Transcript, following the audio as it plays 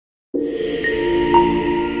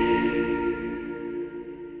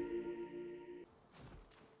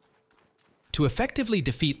To effectively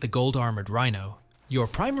defeat the Gold Armored Rhino, your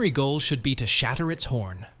primary goal should be to shatter its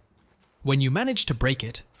horn. When you manage to break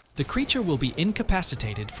it, the creature will be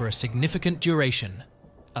incapacitated for a significant duration,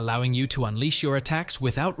 allowing you to unleash your attacks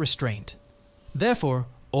without restraint. Therefore,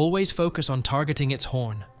 always focus on targeting its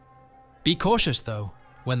horn. Be cautious though.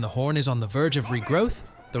 When the horn is on the verge of regrowth,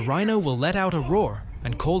 the rhino will let out a roar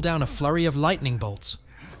and call down a flurry of lightning bolts.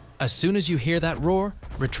 As soon as you hear that roar,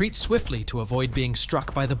 retreat swiftly to avoid being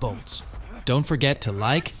struck by the bolts. Don't forget to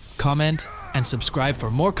like, comment, and subscribe for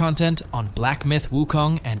more content on Black Myth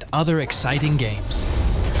WuKong and other exciting games.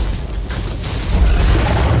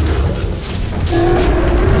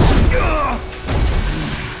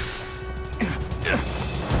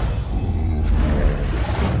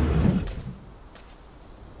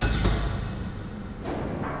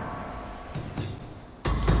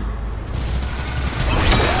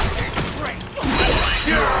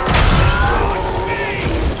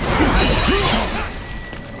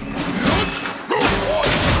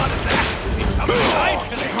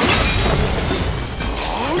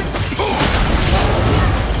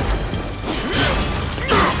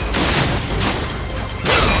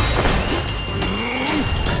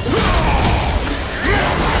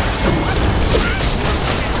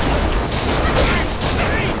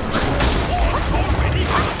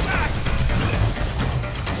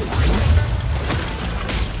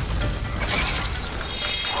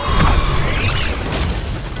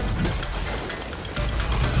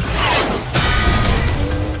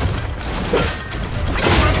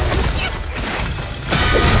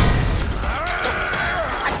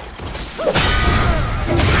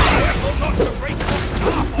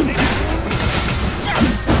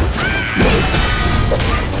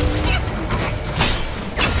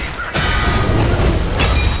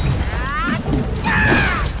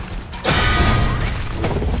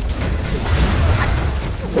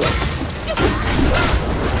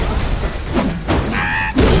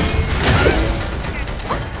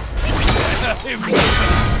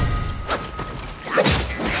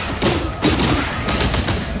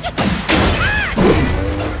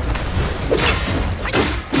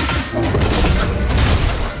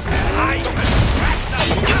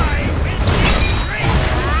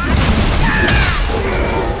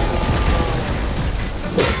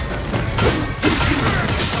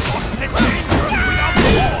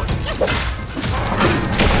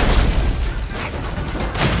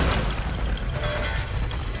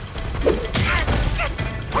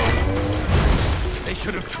 They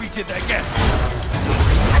should have treated their guests.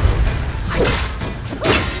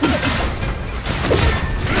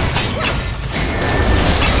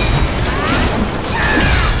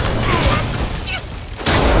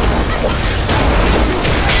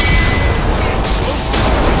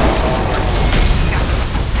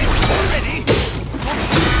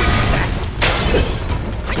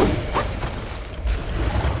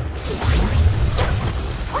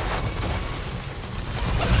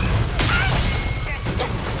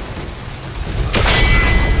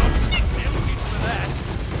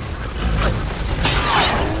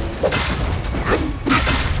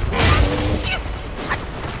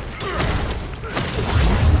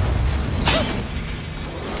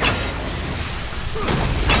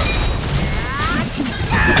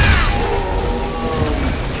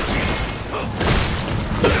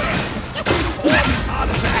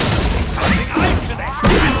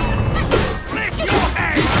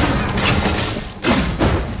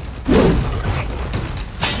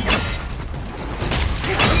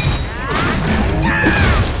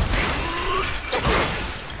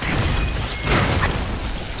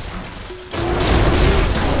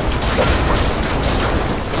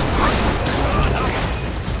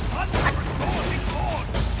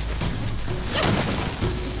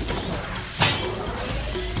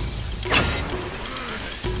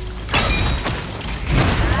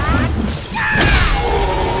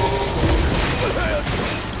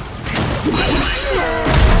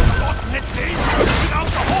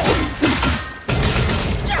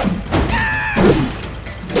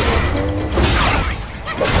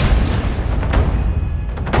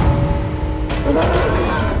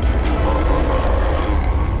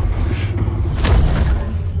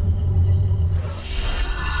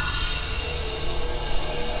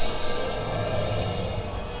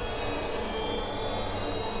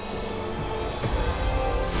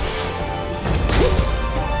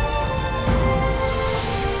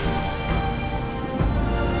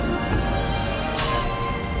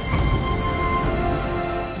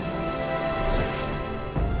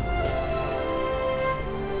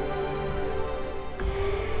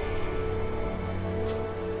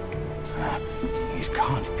 It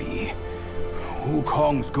can't be.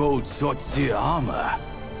 WuKong's gold Sotzi armor.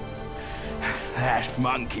 That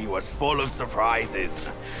monkey was full of surprises,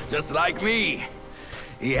 just like me.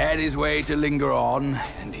 He had his way to linger on,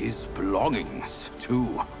 and his belongings,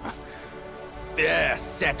 too. They're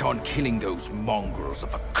set on killing those mongrels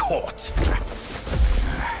of a court.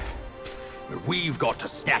 But we've got to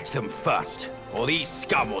snatch them first, or these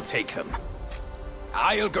scum will take them.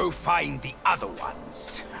 I'll go find the other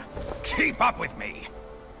ones. Keep up with me.